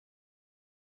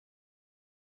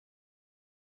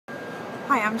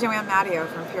Hi, I'm Joanne Matteo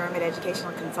from Pyramid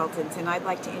Educational Consultants, and I'd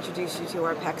like to introduce you to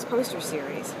our PECS Poster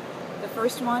series. The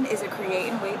first one is a create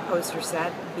and wait poster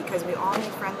set because we all need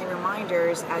friendly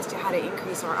reminders as to how to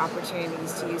increase our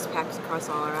opportunities to use PECS across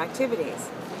all our activities.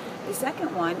 The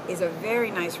second one is a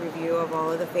very nice review of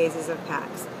all of the phases of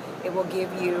PECS. It will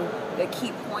give you the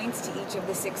key points to each of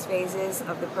the 6 phases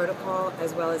of the protocol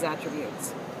as well as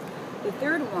attributes. The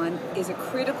third one is a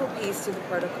critical piece to the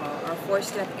protocol, our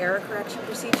 4-step error correction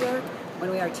procedure. When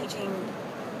we are teaching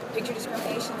picture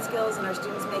discrimination skills and our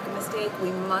students make a mistake, we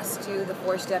must do the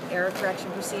 4-step error correction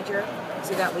procedure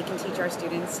so that we can teach our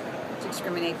students to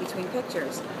discriminate between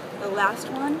pictures. The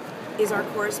last one is our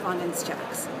correspondence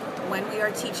checks. When we are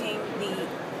teaching the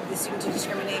student to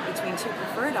discriminate between 2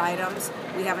 preferred items,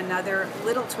 we have another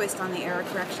little twist on the error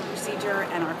correction procedure,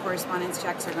 and our correspondence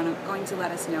checks are going to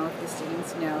let us know if the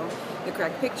students know the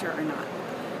correct picture or not.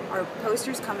 Our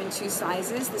posters come in 2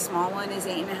 sizes. The small one is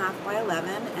 8.5 by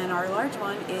 11, and our large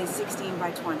one is 16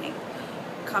 by 20.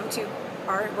 Come to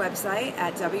our website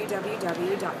at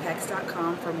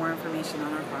www.pecs.com for more information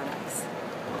on our products.